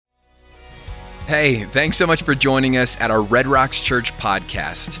Hey, thanks so much for joining us at our Red Rocks Church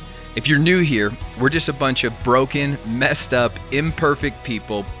podcast. If you're new here, we're just a bunch of broken, messed up, imperfect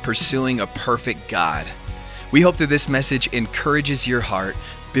people pursuing a perfect God. We hope that this message encourages your heart,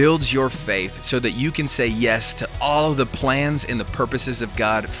 builds your faith so that you can say yes to all of the plans and the purposes of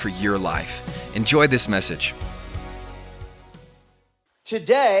God for your life. Enjoy this message.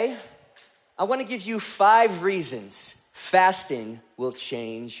 Today, I want to give you 5 reasons fasting will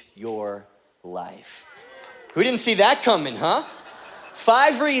change your life. Who didn't see that coming, huh?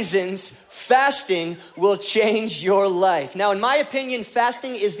 5 reasons fasting will change your life. Now, in my opinion,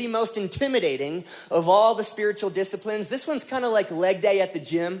 fasting is the most intimidating of all the spiritual disciplines. This one's kind of like leg day at the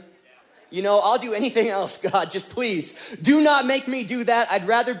gym. You know, I'll do anything else, God, just please do not make me do that. I'd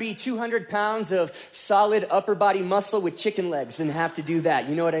rather be 200 pounds of solid upper body muscle with chicken legs than have to do that.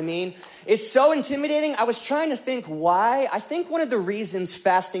 You know what I mean? It's so intimidating. I was trying to think why. I think one of the reasons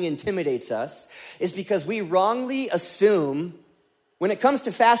fasting intimidates us is because we wrongly assume when it comes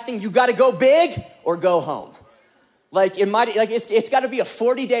to fasting, you gotta go big or go home. It's gotta be a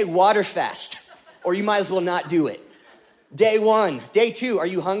 40-day water fast, or you might as well not do it. Day 1. Day 2, are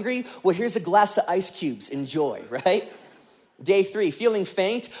you hungry? Well, here's a glass of ice cubes, enjoy, right? Day 3, feeling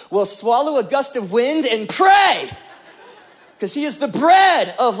faint? Well, swallow a gust of wind and pray, because he is the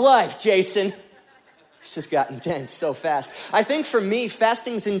bread of life, Jason. It's just got intense so fast. I think for me,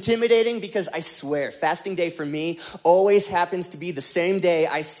 fasting's intimidating because I swear, fasting day for me always happens to be the same day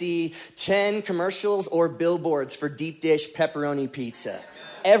I see 10 commercials or billboards for deep dish pepperoni pizza.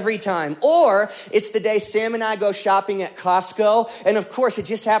 Every time. Or it's the day Sam and I go shopping at Costco, and of course it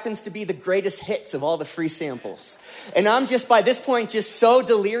just happens to be the greatest hits of all the free samples. And I'm just, by this point, just so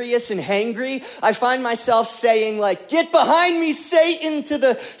delirious and hangry, I find myself saying like, "Get behind me, Satan," to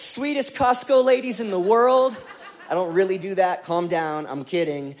the sweetest Costco ladies in the world. I don't really do that, calm down, I'm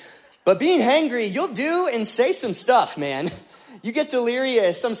kidding. But being hangry, you'll do and say some stuff, man. You get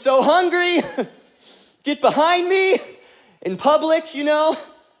delirious, I'm so hungry, get behind me. In public, you know,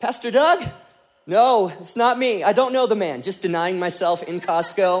 Pastor Doug? No, it's not me. I don't know the man, just denying myself in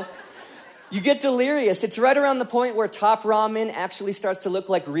Costco. You get delirious. It's right around the point where top ramen actually starts to look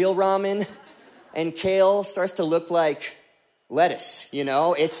like real ramen and kale starts to look like lettuce, you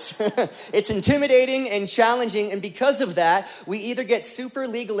know? It's it's intimidating and challenging, and because of that, we either get super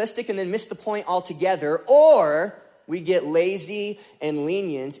legalistic and then miss the point altogether, or we get lazy and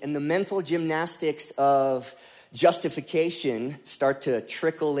lenient, and the mental gymnastics of justification start to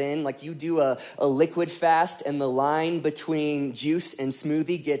trickle in. Like you do a liquid fast and the line between juice and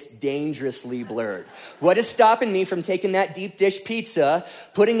smoothie gets dangerously blurred. What is stopping me from taking that deep dish pizza,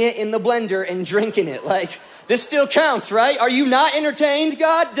 putting it in the blender and drinking it? Like, this still counts, right? Are you not entertained,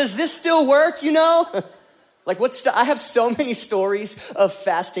 God? Does this still work, you know? Like I have so many stories of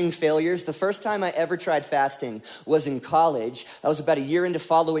fasting failures. The first time I ever tried fasting was in college. I was about a year into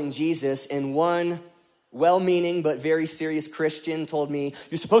following Jesus, and one well-meaning but very serious Christian told me,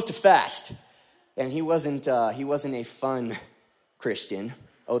 "You're supposed to fast." And he wasn't a fun Christian.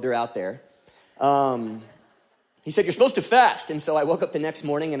 Oh, they're out there. He said, "You're supposed to fast." And so I woke up the next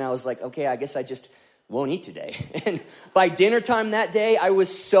morning and I was like, okay, I guess I just won't eat today. And by dinner time that day, I was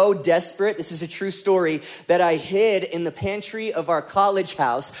so desperate, this is a true story, that I hid in the pantry of our college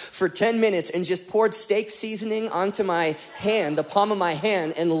house for 10 minutes and just poured steak seasoning onto my hand, the palm of my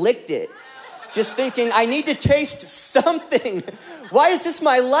hand, and licked it. Just thinking, I need to taste something. Why is this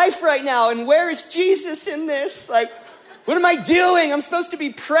my life right now? And where is Jesus in this? Like, what am I doing? I'm supposed to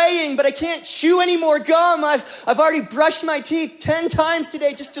be praying, but I can't chew any more gum. I've already brushed my teeth 10 times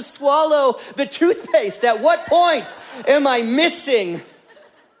today just to swallow the toothpaste. At what point am I missing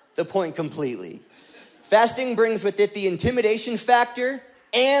the point completely? Fasting brings with it the intimidation factor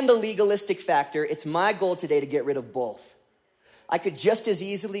and the legalistic factor. It's my goal today to get rid of both. I could just as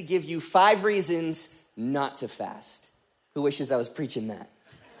easily give you 5 reasons not to fast. Who wishes I was preaching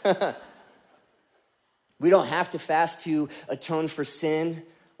that? We don't have to fast to atone for sin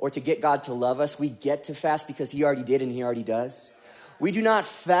or to get God to love us. We get to fast because he already did and he already does. We do not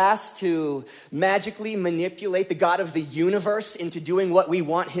fast to magically manipulate the God of the universe into doing what we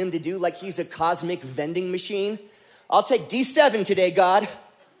want him to do, like he's a cosmic vending machine. I'll take D7 today, God.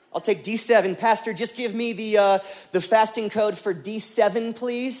 I'll take D7. Pastor, just give me the fasting code for D7,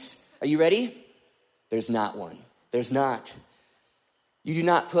 please. Are you ready? There's not one. There's not. You do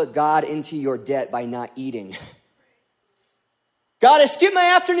not put God into your debt by not eating. God, I skipped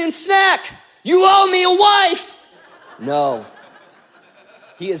my afternoon snack. You owe me a wife. No.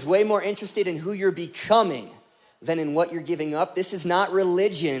 He is way more interested in who you're becoming than in what you're giving up. This is not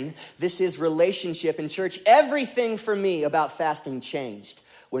religion. This is relationship. In church, everything for me about fasting changed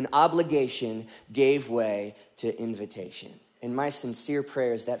when obligation gave way to invitation. And my sincere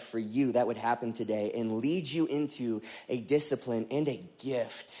prayer is that for you, that would happen today and lead you into a discipline and a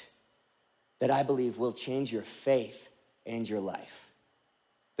gift that I believe will change your faith and your life.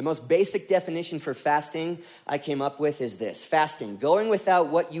 The most basic definition for fasting I came up with is this: fasting, going without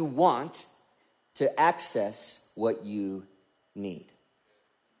what you want to access what you need.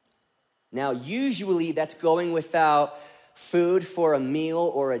 Now, usually that's going without food for a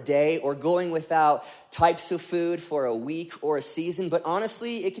meal or a day, or going without types of food for a week or a season. But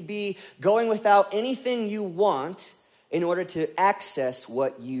honestly, it could be going without anything you want in order to access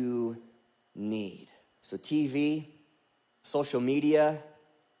what you need. So TV, social media,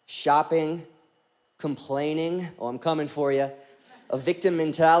 shopping, complaining, oh, I'm coming for you, a victim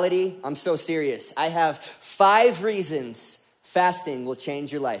mentality. I'm so serious. I have 5 reasons fasting will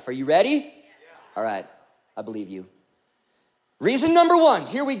change your life. Are you ready? Yeah. All right, I believe you. Reason number 1,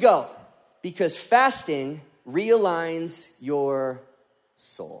 here we go. Because fasting realigns your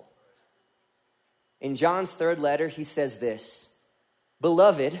soul. In John's 3rd letter, he says this: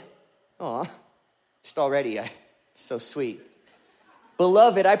 Beloved, just already, so sweet.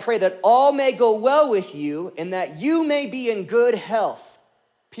 Beloved, I pray that all may go well with you and that you may be in good health,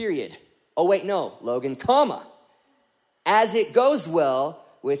 period. Oh wait, no, Logan, comma. As it goes well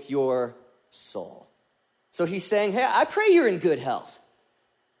with your soul. So he's saying, hey, I pray you're in good health.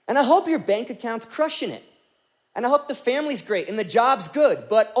 And I hope your bank account's crushing it. And I hope the family's great and the job's good,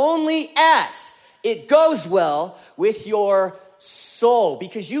 but only as it goes well with your soul,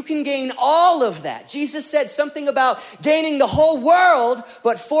 because you can gain all of that. Jesus said something about gaining the whole world,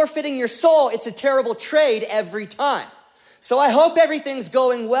 but forfeiting your soul. It's a terrible trade every time. So I hope everything's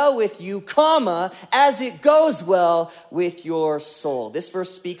going well with you, comma, as it goes well with your soul. This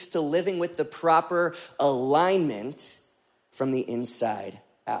verse speaks to living with the proper alignment from the inside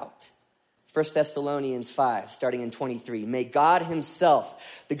out. 1 Thessalonians 5, starting in 23. May God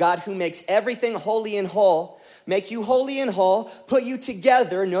himself, the God who makes everything holy and whole, make you holy and whole, put you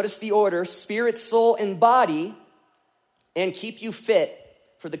together, notice the order, spirit, soul, and body, and keep you fit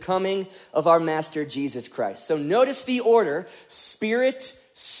for the coming of our Master Jesus Christ. So notice the order: spirit,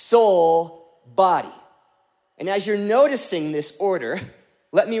 soul, body. And as you're noticing this order,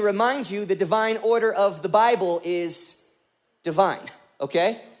 let me remind you the divine order of the Bible is divine,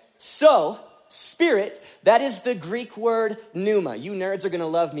 okay? So, spirit, that is the Greek word pneuma. You nerds are gonna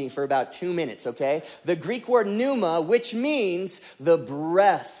love me for about 2 minutes, okay? The Greek word pneuma, which means the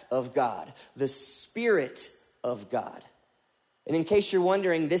breath of God, the Spirit of God. And in case you're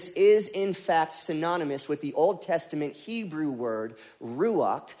wondering, this is in fact synonymous with the Old Testament Hebrew word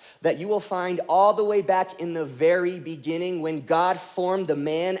ruach that you will find all the way back in the very beginning when God formed the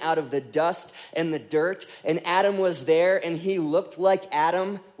man out of the dust and the dirt, and Adam was there and he looked like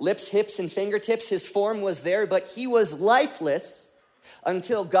Adam, lips, hips, and fingertips. His form was there, but he was lifeless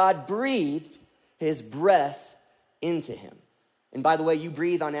until God breathed his breath into him. And by the way, you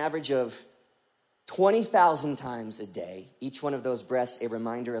breathe on average of 20,000 times a day, each one of those breaths a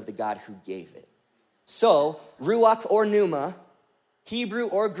reminder of the God who gave it. So, ruach or pneuma, Hebrew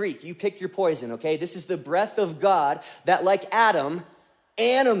or Greek, you pick your poison, okay? This is the breath of God that, like Adam,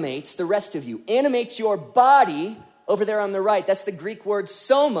 animates the rest of you, animates your body over there on the right. That's the Greek word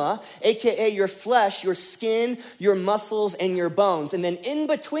soma, aka your flesh, your skin, your muscles, and your bones. And then in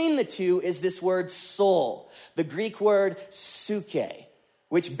between the two is this word soul, the Greek word psyche,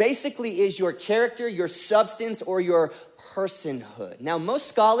 which basically is your character, your substance, or your personhood. Now, most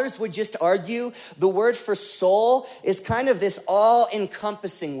scholars would just argue the word for soul is kind of this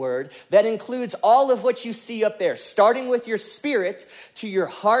all-encompassing word that includes all of what you see up there, starting with your spirit, to your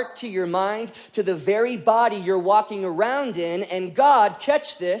heart, to your mind, to the very body you're walking around in. And God,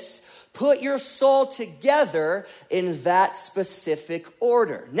 catch this, put your soul together in that specific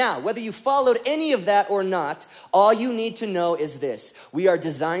order. Now, whether you followed any of that or not, all you need to know is this: we are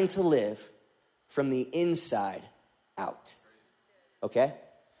designed to live from the inside out. Okay?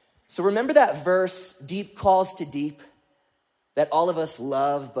 So remember that verse, deep calls to deep, that all of us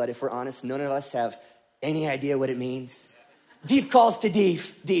love, but if we're honest, none of us have any idea what it means? Deep calls to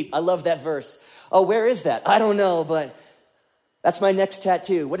deep. I love that verse. Oh, where is that? I don't know, but that's my next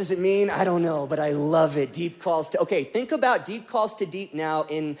tattoo. What does it mean? I don't know, but I love it. Deep calls to, okay, think about deep calls to deep now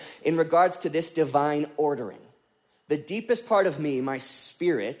in regards to this divine ordering. The deepest part of me, my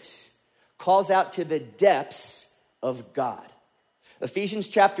spirit, calls out to the depths of God. Ephesians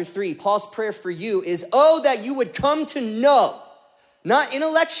chapter 3, Paul's prayer for you is, oh, that you would come to know, not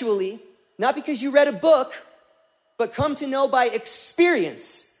intellectually, not because you read a book, but come to know by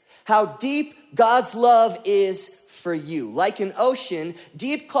experience how deep God's love is for you. Like an ocean,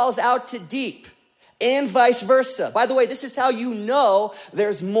 deep calls out to deep, and vice versa. By the way, this is how you know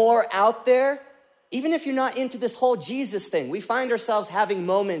there's more out there. Even if you're not into this whole Jesus thing, we find ourselves having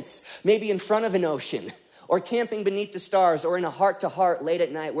moments maybe in front of an ocean or camping beneath the stars or in a heart-to-heart late at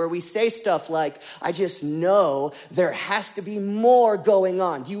night where we say stuff like, I just know there has to be more going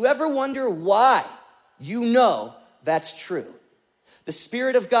on. Do you ever wonder why you know that's true? The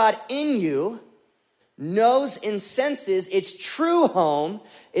Spirit of God in you knows and senses its true home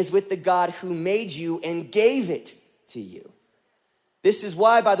is with the God who made you and gave it to you. This is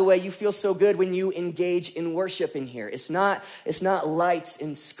why, by the way, you feel so good when you engage in worship in here. It's not lights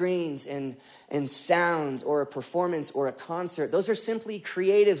and screens and sounds or a performance or a concert. Those are simply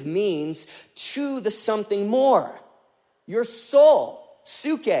creative means to the something more. Your soul,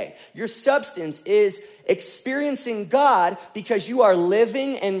 suke, your substance is experiencing God because you are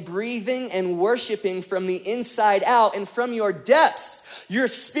living and breathing and worshiping from the inside out and from your depths. Your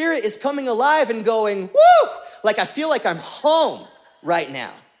spirit is coming alive and going, woo! Like I feel like I'm home right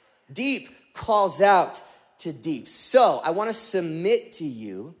now. Deep calls out to deep. So I want to submit to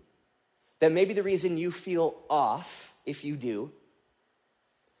you that maybe the reason you feel off, if you do,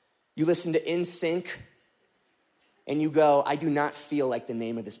 you listen to NSYNC and you go, I do not feel like the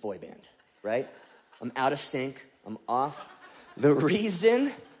name of this boy band, right? I'm out of sync, I'm off. The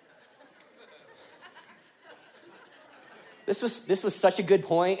reason, this was such a good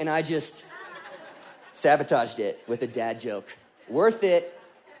point and I just sabotaged it with a dad joke. Worth it.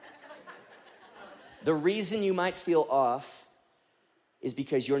 The reason you might feel off is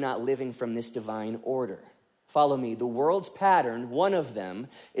because you're not living from this divine order. Follow me. The world's pattern, one of them,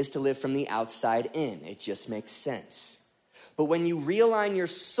 is to live from the outside in. It just makes sense. But when you realign your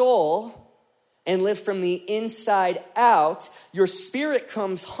soul and live from the inside out, your spirit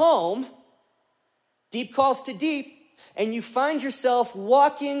comes home, deep calls to deep, and you find yourself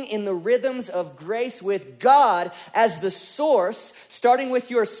walking in the rhythms of grace with God as the source, starting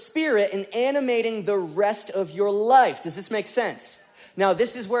with your spirit and animating the rest of your life. Does this make sense? Now,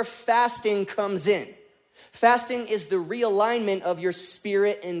 this is where fasting comes in. Fasting is the realignment of your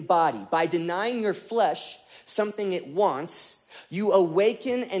spirit and body. By denying your flesh something it wants, you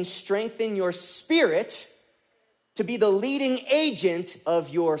awaken and strengthen your spirit to be the leading agent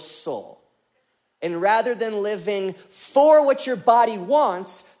of your soul. And rather than living for what your body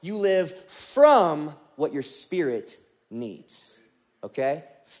wants, you live from what your spirit needs, okay?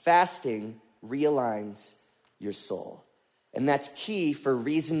 Fasting realigns your soul. And that's key for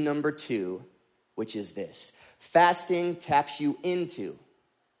reason number 2, which is this. Fasting taps you into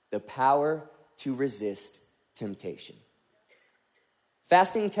the power to resist temptation.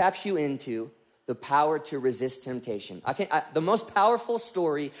 Fasting taps you into the power to resist temptation. The most powerful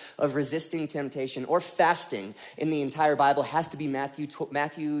story of resisting temptation or fasting in the entire Bible has to be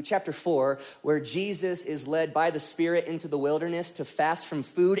Matthew chapter 4, where Jesus is led by the Spirit into the wilderness to fast from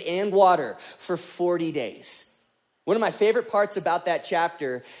food and water for 40 days. One of my favorite parts about that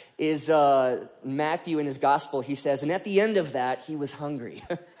chapter is Matthew in his gospel. He says, and at the end of that, he was hungry.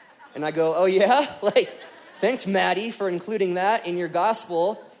 And I go, oh yeah? Like, thanks, Maddie, for including that in your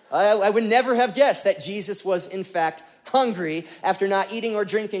gospel. I would never have guessed that Jesus was, in fact, hungry after not eating or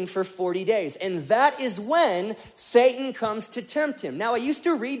drinking for 40 days. And that is when Satan comes to tempt him. Now, I used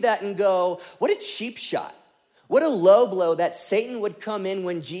to read that and go, what a cheap shot. What a low blow that Satan would come in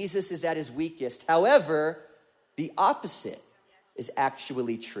when Jesus is at his weakest. However, the opposite is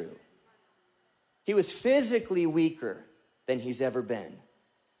actually true. He was physically weaker than he's ever been.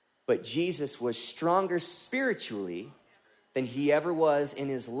 But Jesus was stronger spiritually than he ever was in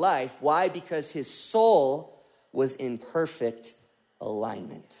his life. Why? Because his soul was in perfect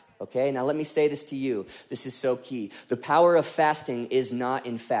alignment. Okay, now let me say this to you. This is so key. The power of fasting is not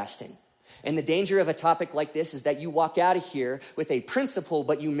in fasting. And the danger of a topic like this is that you walk out of here with a principle,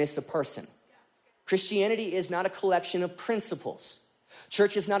 but you miss a person. Christianity is not a collection of principles.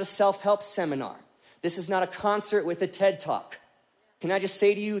 Church is not a self-help seminar. This is not a concert with a TED Talk. Can I just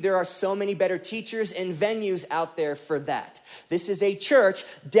say to you, there are so many better teachers and venues out there for that. This is a church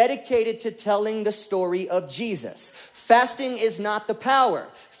dedicated to telling the story of Jesus. Fasting is not the power.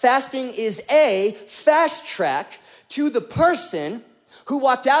 Fasting is a fast track to the person who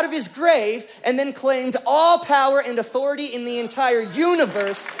walked out of his grave and then claimed all power and authority in the entire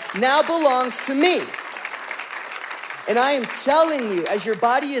universe now belongs to me. And I am telling you, as your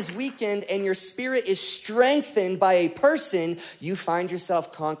body is weakened and your spirit is strengthened by a person, you find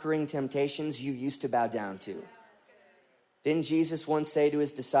yourself conquering temptations you used to bow down to. Didn't Jesus once say to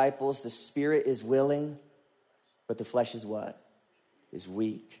his disciples, the spirit is willing, but the flesh is what? Is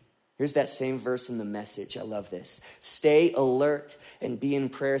weak. Here's that same verse in the Message. I love this. Stay alert and be in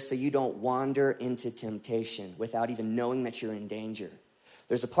prayer so you don't wander into temptation without even knowing that you're in danger.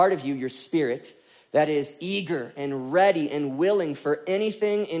 There's a part of you, your spirit, that is eager and ready and willing for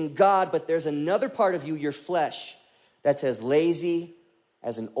anything in God, but there's another part of you, your flesh, that's as lazy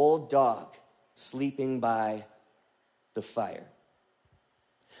as an old dog sleeping by the fire.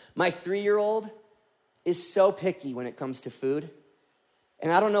 My 3-year-old is so picky when it comes to food.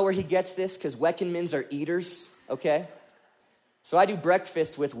 And I don't know where he gets this because Wekenmans are eaters, okay? So I do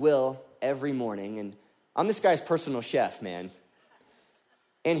breakfast with Will every morning, and I'm this guy's personal chef, man.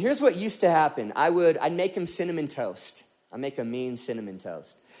 And here's what used to happen. I'd make him cinnamon toast. I make a mean cinnamon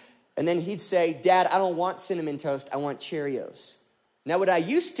toast. And then he'd say, Dad, I don't want cinnamon toast, I want Cheerios. Now what I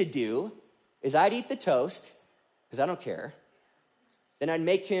used to do is I'd eat the toast, because I don't care. Then I'd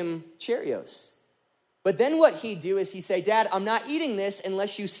make him Cheerios. But then what he'd do is he'd say, Dad, I'm not eating this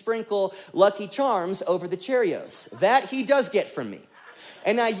unless you sprinkle Lucky Charms over the Cheerios. That he does get from me.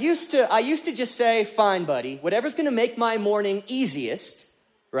 And I used to just say, fine, buddy, whatever's gonna make my morning easiest,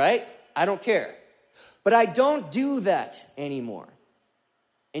 right? I don't care. But I don't do that anymore.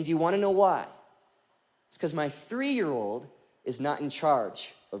 And do you wanna know why? It's because my 3-year-old is not in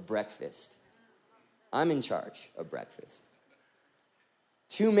charge of breakfast. I'm in charge of breakfast.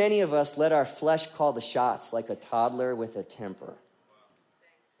 Too many of us let our flesh call the shots like a toddler with a temper.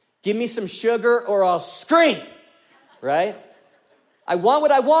 Give me some sugar or I'll scream, right? I want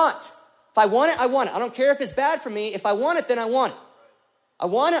what I want. If I want it, I want it. I don't care if it's bad for me. If I want it, then I want it. I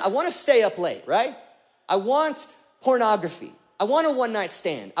want to stay up late, right? I want pornography. I want a one-night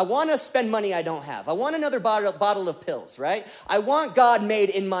stand. I want to spend money I don't have. I want another bottle of pills, right? I want God made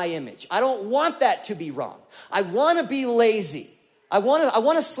in my image. I don't want that to be wrong. I want to be lazy. I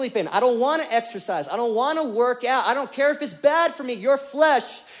want to sleep in. I don't want to exercise. I don't want to work out. I don't care if it's bad for me. Your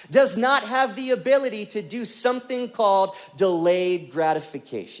flesh does not have the ability to do something called delayed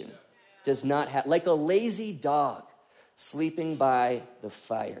gratification. Does not have, like a lazy dog sleeping by the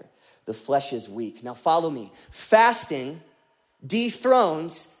fire. The flesh is weak. Now follow me. Fasting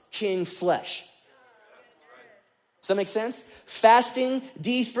dethrones king flesh. Does that make sense? Fasting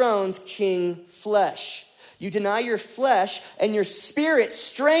dethrones king flesh. You deny your flesh and your spirit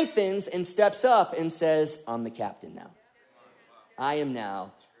strengthens and steps up and says, I'm the captain now. I am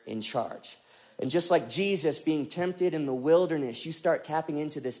now in charge. And just like Jesus being tempted in the wilderness, you start tapping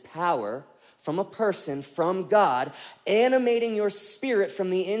into this power from a person, from God, animating your spirit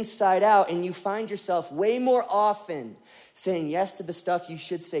from the inside out, and you find yourself way more often saying yes to the stuff you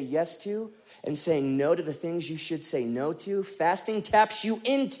should say yes to and saying no to the things you should say no to. Fasting taps you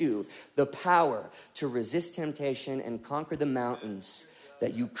into the power to resist temptation and conquer the mountains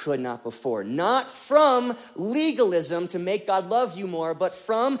that you could not before. Not from legalism to make God love you more, but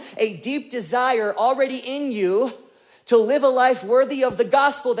from a deep desire already in you to live a life worthy of the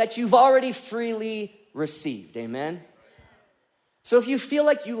gospel that you've already freely received. Amen? So if you feel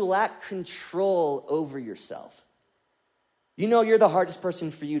like you lack control over yourself, you know you're the hardest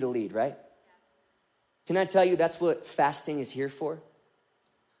person for you to lead, right? Can I tell you that's what fasting is here for?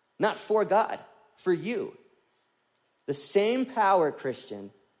 Not for God, for you. The same power,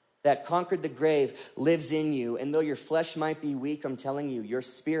 Christian, that conquered the grave lives in you. And though your flesh might be weak, I'm telling you, your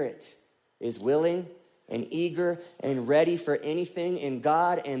spirit is willing and eager and ready for anything in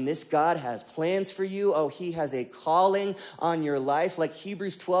God. And this God has plans for you. Oh, he has a calling on your life. Like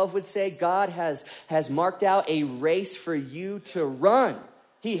Hebrews 12 would say, God has marked out a race for you to run.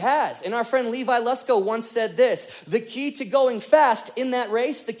 He has. And our friend Levi Lusko once said this: the key to going fast in that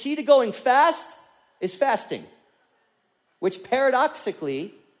race, the key to going fast is fasting, which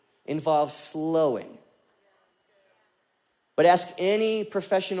paradoxically involves slowing. But ask any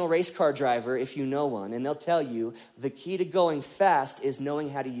professional race car driver if you know one, and they'll tell you the key to going fast is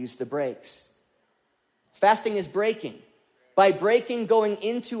knowing how to use the brakes. Fasting is braking. By braking going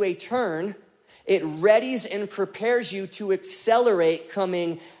into a turn, it readies and prepares you to accelerate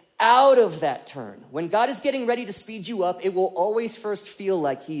coming out of that turn. When God is getting ready to speed you up, it will always first feel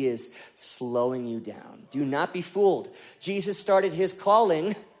like he is slowing you down. Do not be fooled. Jesus started his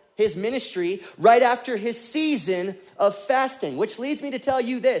calling, his ministry, right after his season of fasting, which leads me to tell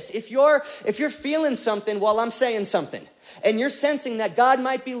you this. If you're feeling something while I'm saying something, and you're sensing that God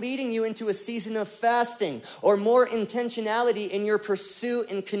might be leading you into a season of fasting or more intentionality in your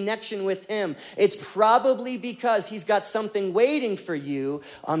pursuit and connection with him, it's probably because he's got something waiting for you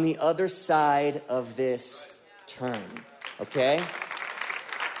on the other side of this turn, okay?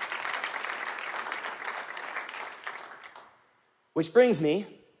 Which brings me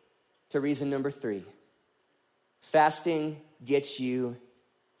to reason number 3. Fasting gets you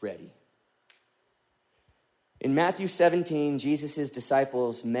ready. In Matthew 17, Jesus'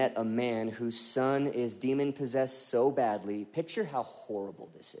 disciples met a man whose son is demon-possessed so badly. Picture how horrible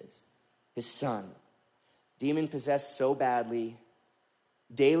this is. His son, demon-possessed so badly,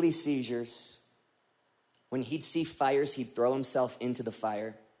 daily seizures. When he'd see fires, he'd throw himself into the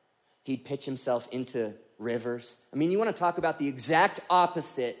fire. He'd pitch himself into rivers. I mean, you want to talk about the exact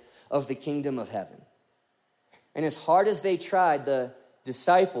opposite of the kingdom of heaven. And as hard as they tried, the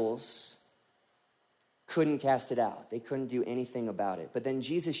disciples couldn't cast it out. They couldn't do anything about it. But then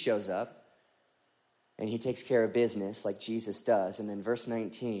Jesus shows up and he takes care of business like Jesus does. And then verse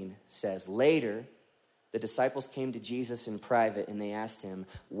 19 says, later, the disciples came to Jesus in private and they asked him,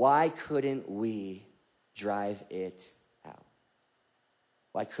 why couldn't we drive it out?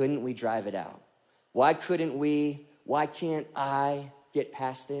 Why couldn't we drive it out? Why can't I get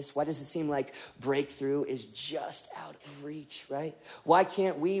past this? Why does it seem like breakthrough is just out of reach, right? Why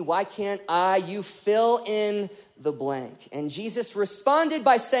can't I? You fill in the blank. And Jesus responded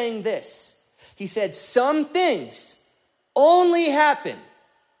by saying this. He said, some things only happen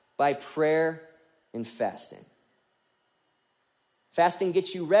by prayer and fasting. Fasting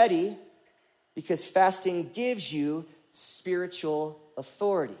gets you ready because fasting gives you spiritual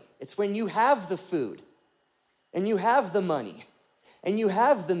authority. It's when you have the food and you have the money and you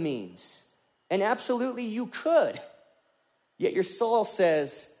have the means, and absolutely you could, yet your soul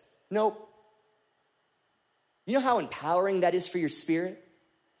says, nope. You know how empowering that is for your spirit?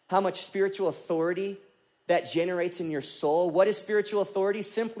 How much spiritual authority that generates in your soul? What is spiritual authority?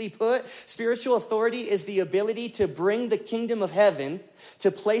 Simply put, spiritual authority is the ability to bring the kingdom of heaven to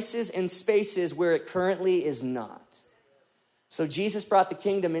places and spaces where it currently is not. So Jesus brought the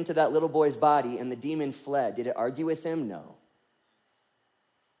kingdom into that little boy's body and the demon fled. Did it argue with him? No.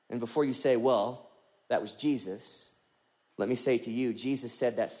 And before you say, well, that was Jesus, let me say to you, Jesus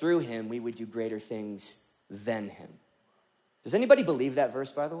said that through him we would do greater things than him. Does anybody believe that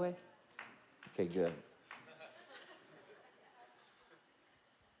verse, by the way? Okay, good.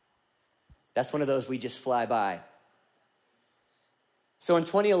 That's one of those we just fly by. So in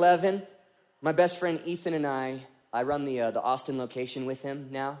 2011, my best friend Ethan and I run the Austin location with him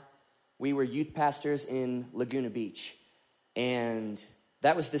now. We were youth pastors in Laguna Beach. And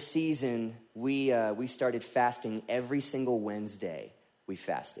that was the season we started fasting every single Wednesday. We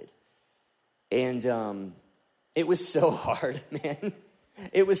fasted. And it was so hard, man.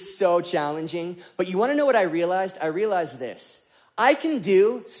 It was so challenging. But you want to know what I realized? I realized this. I can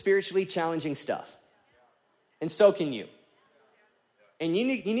do spiritually challenging stuff. And so can you. And you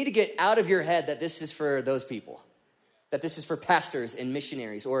need to get out of your head that this is for those people. That this is for pastors and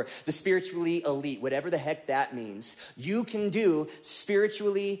missionaries or the spiritually elite, whatever the heck that means. You can do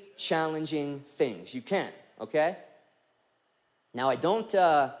spiritually challenging things. You can, okay? Now, I don't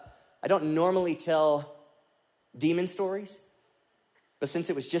normally tell demon stories, but since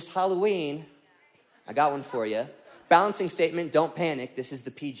it was just Halloween, I got one for you. Balancing statement, don't panic. This is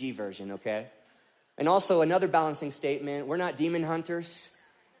the PG version, okay? And also another balancing statement, we're not demon hunters.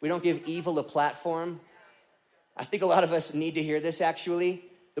 We don't give evil a platform. I think a lot of us need to hear this actually.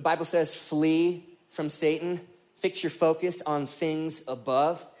 The Bible says, flee from Satan. Fix your focus on things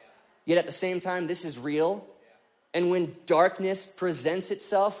above. Yet at the same time, this is real. And when darkness presents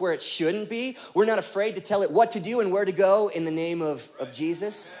itself where it shouldn't be, we're not afraid to tell it what to do and where to go in the name of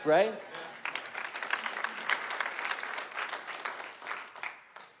Jesus, right?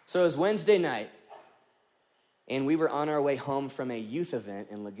 So it was Wednesday night, and we were on our way home from a youth event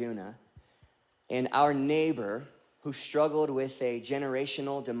in Laguna, and our neighbor, who struggled with a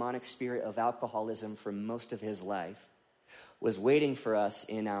generational demonic spirit of alcoholism for most of his life, was waiting for us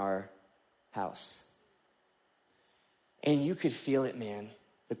in our house. And you could feel it, man.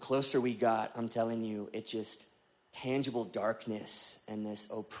 The closer we got, I'm telling you, it just tangible darkness and this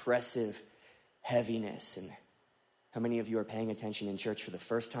oppressive heaviness. And how many of you are paying attention in church for the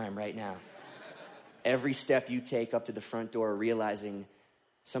first time right now? Every step you take up to the front door realizing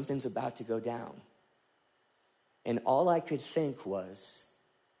something's about to go down. And all I could think was,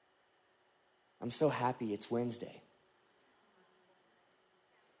 I'm so happy it's Wednesday.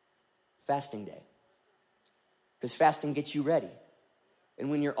 Fasting day. Because fasting gets you ready. And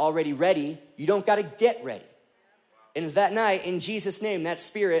when you're already ready, you don't got to get ready. And that night, in Jesus' name, that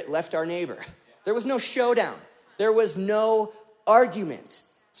spirit left our neighbor. There was no showdown. There was no argument.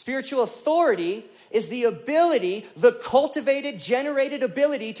 Spiritual authority is the ability, the cultivated, generated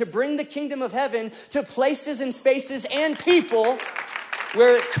ability to bring the kingdom of heaven to places and spaces and people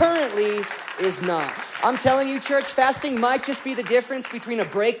where it currently is not. I'm telling you, church, fasting might just be the difference between a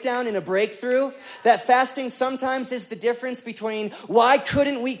breakdown and a breakthrough. That fasting sometimes is the difference between why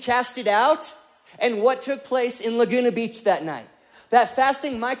couldn't we cast it out and what took place in Laguna Beach that night. That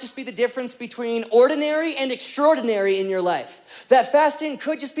fasting might just be the difference between ordinary and extraordinary in your life. That fasting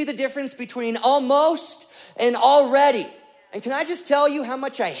could just be the difference between almost and already. And can I just tell you how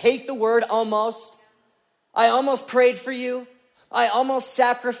much I hate the word almost? I almost prayed for you. I almost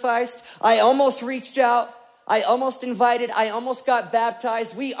sacrificed. I almost reached out. I almost invited. I almost got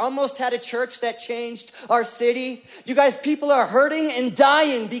baptized. We almost had a church that changed our city. You guys, people are hurting and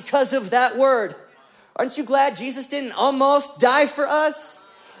dying because of that word. Aren't you glad Jesus didn't almost die for us?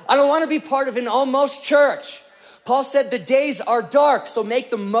 I don't want to be part of an almost church. Paul said the days are dark, so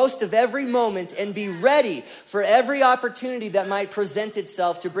make the most of every moment and be ready for every opportunity that might present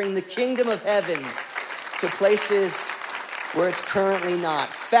itself to bring the kingdom of heaven to places where it's currently not.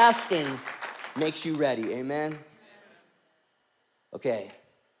 Fasting makes you ready, amen? Okay.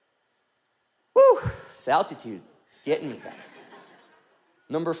 Woo, this altitude is getting me, guys.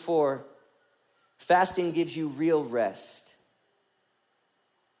 Number 4, fasting gives you real rest.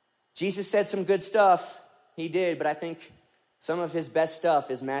 Jesus said some good stuff. He did, but I think some of his best stuff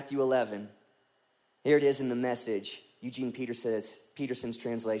is Matthew 11. Here it is in the Message. Eugene Peterson's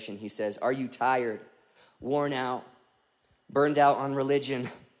translation. He says, "Are you tired, worn out, burned out on religion?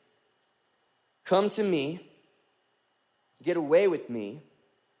 Come to me, get away with me,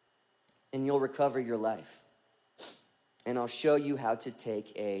 and you'll recover your life. And I'll show you how to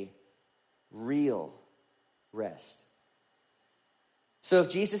take a real rest." So if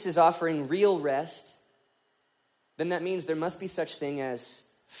Jesus is offering real rest, then that means there must be such thing as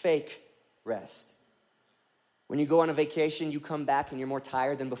fake rest. When you go on a vacation, you come back and you're more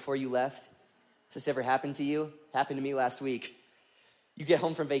tired than before you left. Has this ever happened to you? Happened to me last week. You get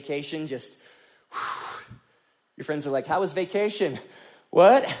home from vacation, just, your friends are like, "How was vacation?"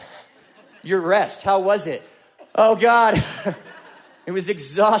 "What?" "Your rest, how was it?" "Oh God, it was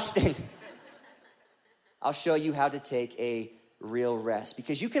exhausting." I'll show you how to take a real rest,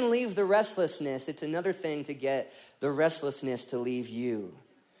 because you can leave the restlessness. It's another thing to get the restlessness to leave you.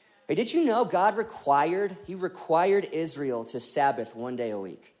 Hey, did you know God required Israel to Sabbath one day a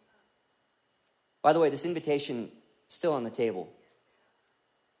week? By the way, this invitation is still on the table.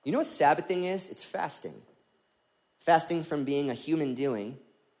 You know what Sabbathing is? It's fasting. Fasting from being a human doing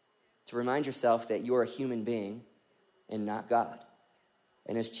to remind yourself that you're a human being and not God.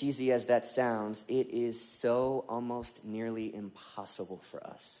 And as cheesy as that sounds, it is so almost nearly impossible for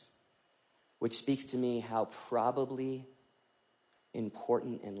us, which speaks to me how probably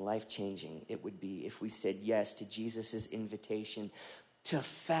important and life-changing it would be if we said yes to Jesus' invitation to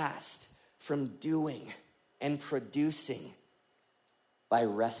fast from doing and producing by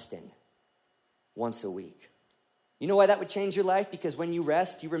resting once a week. You know why that would change your life? Because when you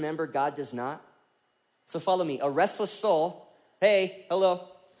rest, you remember God does not. So follow me. A restless soul, hey, hello.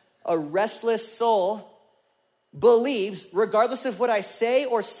 A restless soul believes, regardless of what I say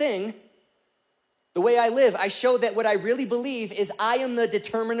or sing, the way I live, I show that what I really believe is I am the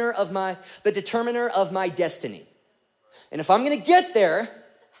determiner of my destiny. And if I'm gonna get there,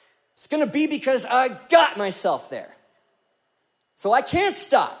 it's gonna be because I got myself there. So I can't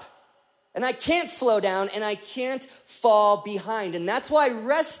stop, and I can't slow down, and I can't fall behind. And that's why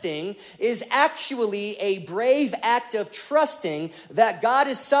resting is actually a brave act of trusting that God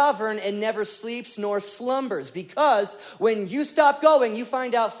is sovereign and never sleeps nor slumbers. Because when you stop going, you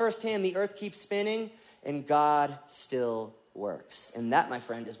find out firsthand the earth keeps spinning and God still works. And that, my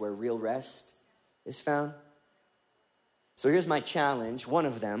friend, is where real rest is found. So here's my challenge, one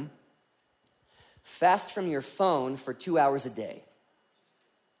of them. Fast from your phone for 2 hours a day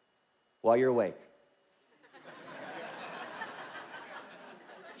while you're awake.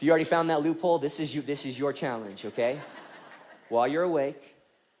 If you already found that loophole, this is your challenge, okay? While you're awake,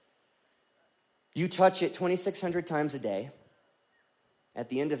 you touch it 2,600 times a day. At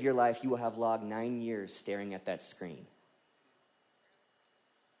the end of your life, you will have logged 9 years staring at that screen.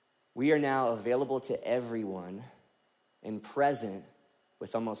 We are now available to everyone and present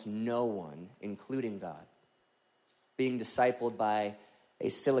with almost no one, including God, being discipled by a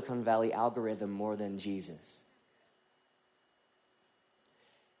Silicon Valley algorithm more than Jesus.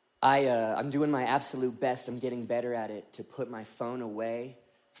 I'm doing my absolute best. I'm getting better at it to put my phone away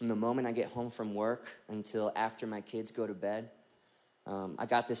from the moment I get home from work until after my kids go to bed. I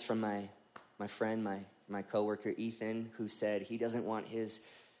got this from my friend, my coworker Ethan, who said he doesn't want his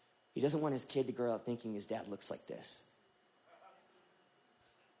kid to grow up thinking his dad looks like this.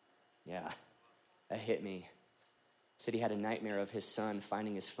 Yeah, that hit me. said he had a nightmare of his son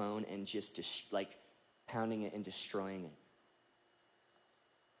finding his phone and just pounding it and destroying it.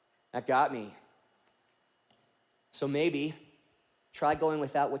 That got me. So maybe try going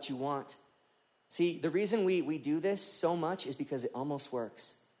without what you want. See, the reason we do this so much is because it almost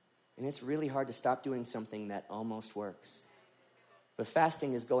works. And it's really hard to stop doing something that almost works. But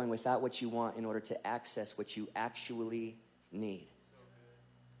fasting is going without what you want in order to access what you actually need.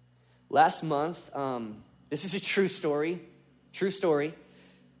 Last month, this is a true story.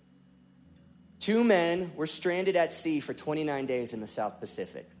 2 men were stranded at sea for 29 days in the South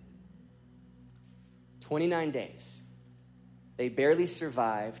Pacific. 29 days. They barely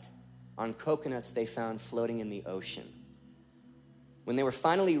survived on coconuts they found floating in the ocean. When they were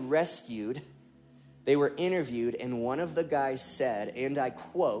finally rescued, they were interviewed, and one of the guys said, and I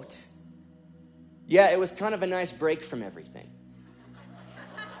quote, "Yeah, it was kind of a nice break from everything."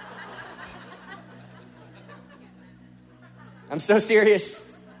 I'm so serious.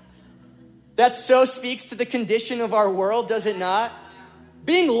 That so speaks to the condition of our world, does it not?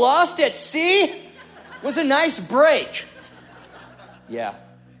 Being lost at sea was a nice break. Yeah.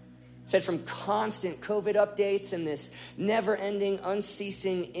 Said from constant COVID updates and this never-ending,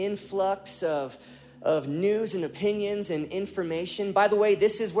 unceasing influx of news and opinions and information. By the way,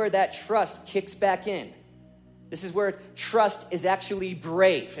 this is where that trust kicks back in. This is where trust is actually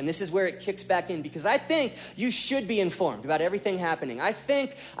brave, and this is where it kicks back in, because I think you should be informed about everything happening. I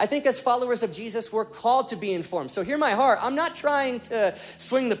think as followers of Jesus, we're called to be informed. So hear my heart. I'm not trying to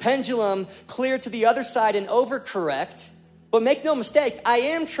swing the pendulum clear to the other side and overcorrect, but make no mistake, I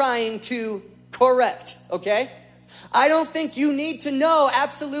am trying to correct, okay? I don't think you need to know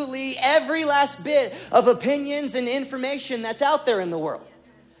absolutely every last bit of opinions and information that's out there in the world.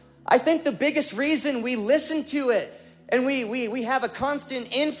 I think the biggest reason we listen to it and we have a constant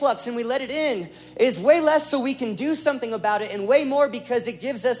influx and we let it in is way less so we can do something about it, and way more because it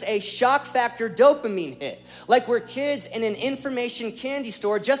gives us a shock factor dopamine hit. Like we're kids in an information candy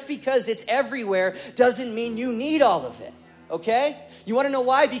store. Just because it's everywhere doesn't mean you need all of it, okay? You want to know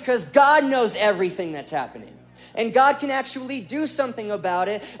why? Because God knows everything that's happening. And God can actually do something about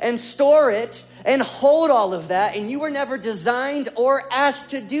it and store it and hold all of that. And you were never designed or asked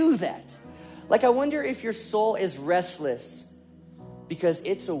to do that. Like, I wonder if your soul is restless because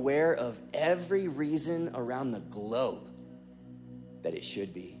it's aware of every reason around the globe that it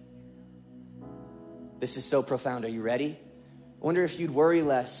should be. This is so profound. Are you ready? I wonder if you'd worry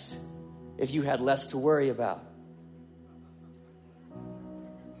less if you had less to worry about.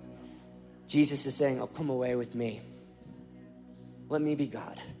 Jesus is saying, "Oh, come away with me. Let me be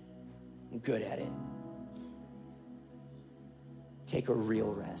God. I'm good at it." Take a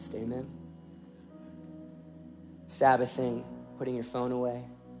real rest, amen? Sabbathing, putting your phone away.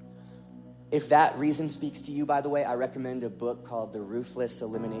 If that reason speaks to you, by the way, I recommend a book called The Ruthless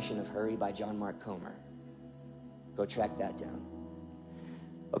Elimination of Hurry by John Mark Comer. Go track that down.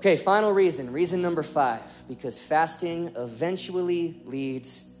 Okay, final reason number 5, because fasting eventually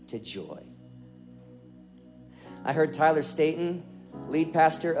leads to joy. I heard Tyler Staton, lead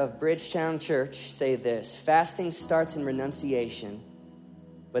pastor of Bridgetown Church, say this: fasting starts in renunciation,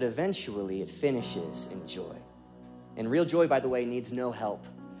 but eventually it finishes in joy. And real joy, by the way, needs no help.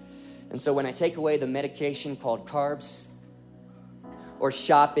 And so when I take away the medication called carbs, or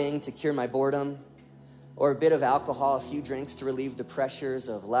shopping to cure my boredom, or a bit of alcohol, a few drinks to relieve the pressures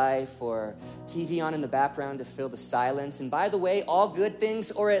of life, or TV on in the background to fill the silence, and by the way, all good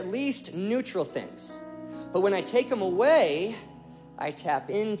things, or at least neutral things. But when I take them away, I tap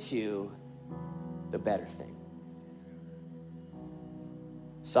into the better thing.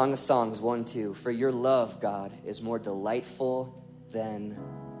 Song of Songs 1-2, "For your love, God, is more delightful than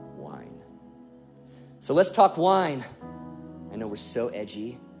wine." So let's talk wine. I know we're so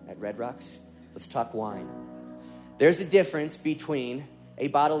edgy at Red Rocks. Let's talk wine. There's a difference between a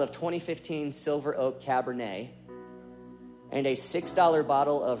bottle of 2015 Silver Oak Cabernet and a $6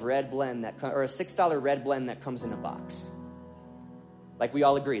 bottle of red blend or a $6 red blend that comes in a box. Like, we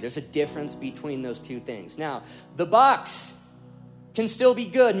all agree, there's a difference between those two things. Now, the box can still be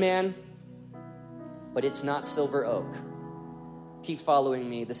good, man, but it's not Silver Oak. Keep following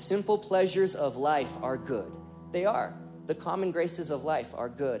me. The simple pleasures of life are good. They are. The common graces of life are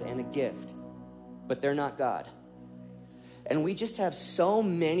good and a gift, but they're not God. And we just have so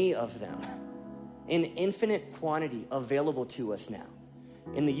many of them in infinite quantity available to us now.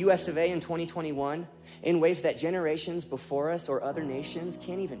 In the US of A in 2021, in ways that generations before us or other nations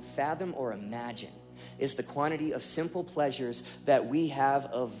can't even fathom or imagine, is the quantity of simple pleasures that we have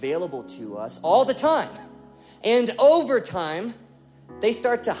available to us all the time. And over time, they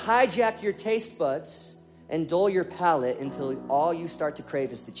start to hijack your taste buds and dull your palate until all you start to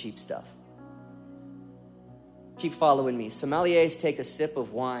crave is the cheap stuff. Keep following me. Sommeliers take a sip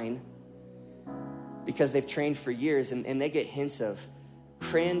of wine because they've trained for years, and they get hints of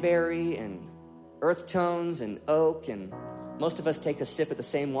cranberry and earth tones and oak, and most of us take a sip of the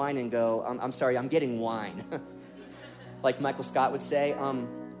same wine and go, I'm sorry, I'm getting wine. Like Michael Scott would say,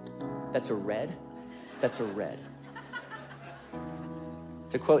 that's a red? That's a red.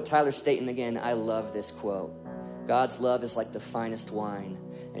 To quote Tyler Staton again, I love this quote. God's love is like the finest wine,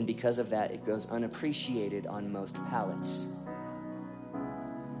 and because of that, it goes unappreciated on most palates.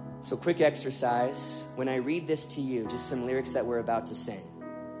 So quick exercise. When I read this to you, just some lyrics that we're about to sing.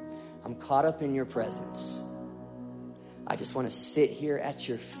 I'm caught up in your presence. I just want to sit here at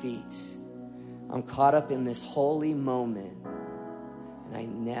your feet. I'm caught up in this holy moment, and I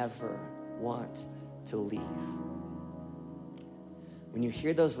never want to leave. When you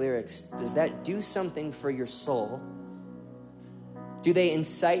hear those lyrics, does that do something for your soul? Do they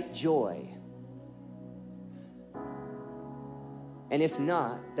incite joy? And if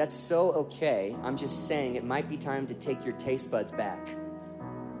not, that's so okay. I'm just saying it might be time to take your taste buds back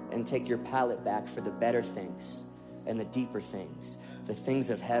and take your palate back for the better things and the deeper things, the things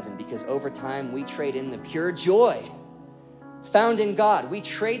of heaven, because over time we trade in the pure joy found in God. We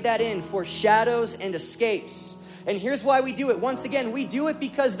trade that in for shadows and escapes. And here's why we do it. Once again, we do it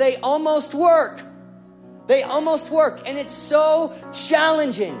because they almost work. They almost work. And it's so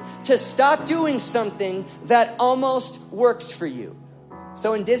challenging to stop doing something that almost works for you.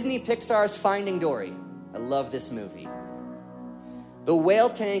 So in Disney Pixar's Finding Dory, I love this movie. The whale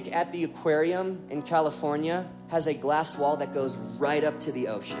tank at the aquarium in California has a glass wall that goes right up to the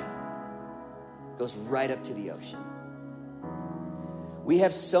ocean. Goes right up to the ocean. We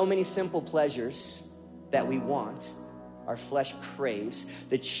have so many simple pleasures that we want, our flesh craves,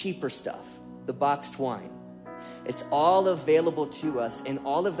 the cheaper stuff, the boxed wine. It's all available to us, and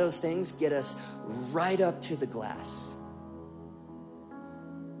all of those things get us right up to the glass.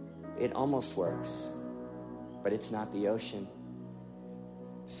 It almost works, but it's not the ocean.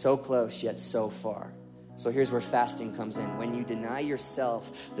 So close, yet so far. So here's where fasting comes in. When you deny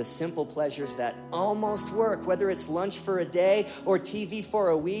yourself the simple pleasures that almost work, whether it's lunch for a day or TV for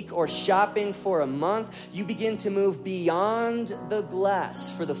a week or shopping for a month, you begin to move beyond the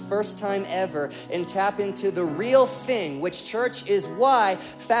glass for the first time ever and tap into the real thing, which, church, is why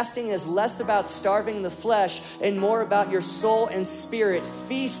fasting is less about starving the flesh and more about your soul and spirit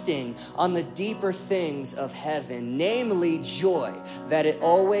feasting on the deeper things of heaven, namely joy, that it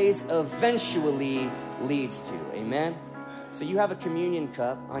always eventually leads to. Amen? So you have a communion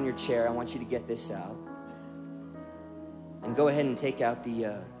cup on your chair. I want you to get this out. And go ahead and take out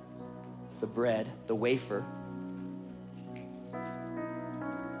the bread, the wafer.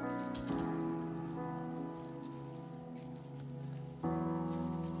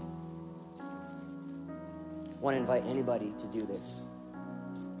 I want to invite anybody to do this.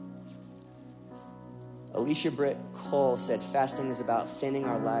 Alicia Britt Cole said, fasting is about thinning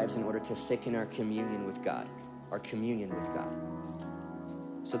our lives in order to thicken our communion with God. Our communion with God.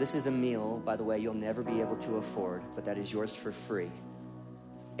 So this is a meal, by the way, you'll never be able to afford, but that is yours for free.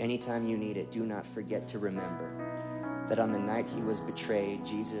 Anytime you need it, do not forget to remember that on the night he was betrayed,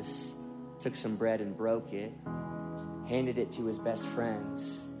 Jesus took some bread and broke it, handed it to his best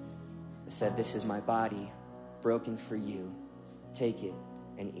friends, and said, this is my body broken for you. Take it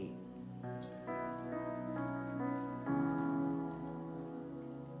and eat.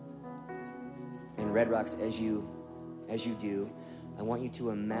 And Red Rocks, as you do, I want you to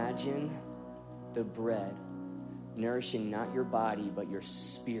imagine the bread nourishing not your body, but your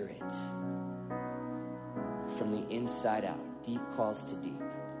spirit from the inside out. Deep calls to deep.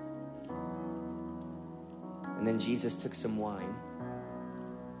 And then Jesus took some wine.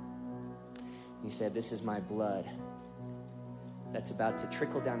 He said, this is my blood that's about to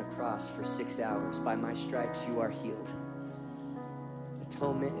trickle down a cross for 6 hours. By my stripes you are healed.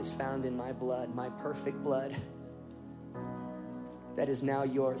 Atonement is found in my blood, my perfect blood, that is now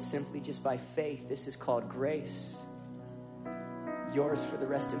yours simply just by faith. This is called grace. Yours for the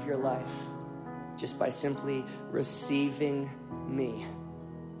rest of your life, just by simply receiving me.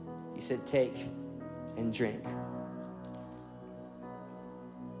 He said, take and drink.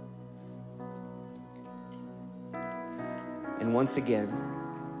 And once again,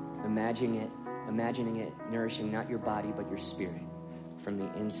 imagining it nourishing not your body, but your spirit from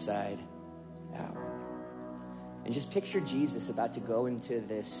the inside out. And just picture Jesus about to go into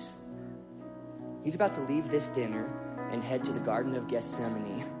this. He's about to leave this dinner and head to the Garden of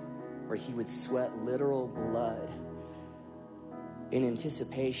Gethsemane, where he would sweat literal blood in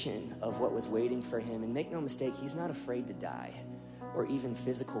anticipation of what was waiting for him. And make no mistake, he's not afraid to die or even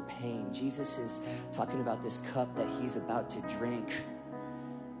physical pain. Jesus is talking about this cup that he's about to drink.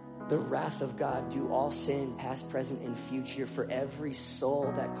 The wrath of God, due all sin, past, present, and future, for every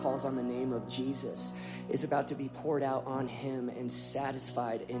soul that calls on the name of Jesus, is about to be poured out on him and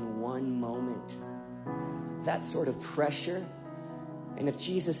satisfied in one moment. That sort of pressure. And if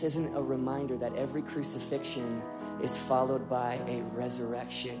Jesus isn't a reminder that every crucifixion is followed by a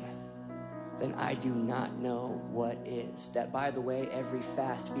resurrection, then I do not know what is. That, by the way, every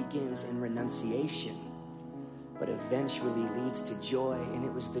fast begins in renunciation, but eventually leads to joy. And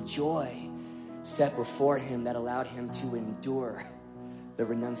it was the joy set before him that allowed him to endure the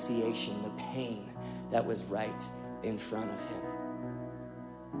renunciation, the pain that was right in front of him.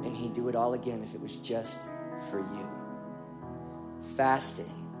 And he'd do it all again if it was just for you.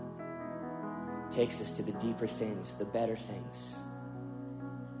 Fasting takes us to the deeper things, the better things,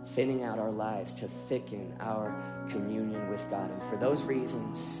 thinning out our lives to thicken our communion with God. And for those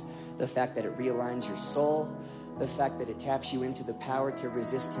reasons, the fact that it realigns your soul, the fact that it taps you into the power to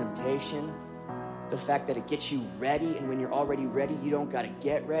resist temptation, the fact that it gets you ready, and when you're already ready, you don't got to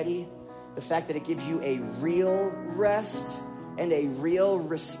get ready, the fact that it gives you a real rest and a real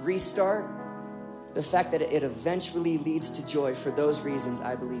restart, the fact that it eventually leads to joy. For those reasons,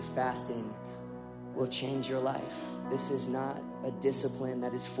 I believe fasting will change your life. This is not a discipline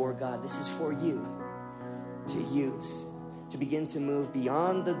that is for God. This is for you to use, to begin to move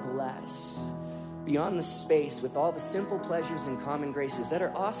beyond the glass, beyond the space, with all the simple pleasures and common graces that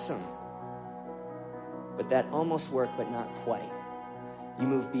are awesome, but that almost work, but not quite. You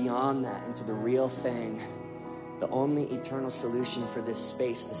move beyond that into the real thing, the only eternal solution for this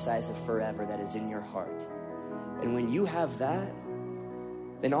space the size of forever that is in your heart. And when you have that,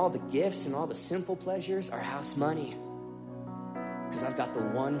 then all the gifts and all the simple pleasures are house money, because I've got the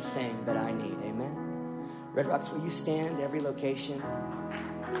one thing that I need. Amen? Red Rocks, will you stand, every location?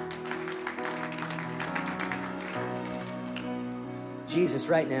 Jesus,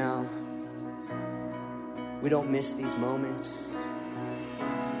 right now, we don't miss these moments.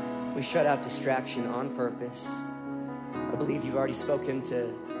 We shut out distraction on purpose. I believe you've already spoken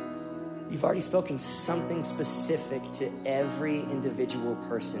something specific to every individual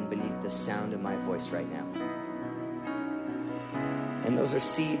person beneath the sound of my voice right now. And those are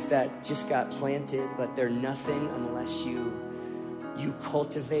seeds that just got planted, but they're nothing unless you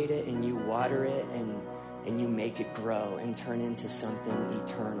cultivate it and you water it and you make it grow and turn into something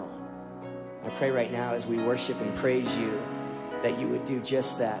eternal. I pray right now as we worship and praise you that you would do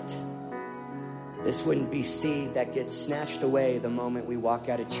just that. This wouldn't be seed that gets snatched away the moment we walk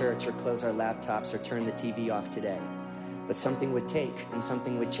out of church or close our laptops or turn the TV off today, but something would take and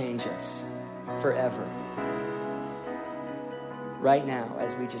something would change us forever. Right now,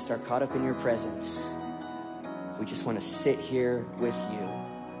 as we just are caught up in your presence, we just want to sit here with you.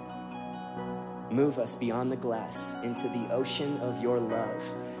 Move us beyond the glass into the ocean of your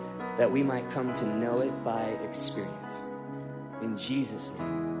love, that we might come to know it by experience. In Jesus'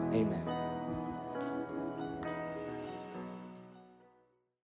 name, amen.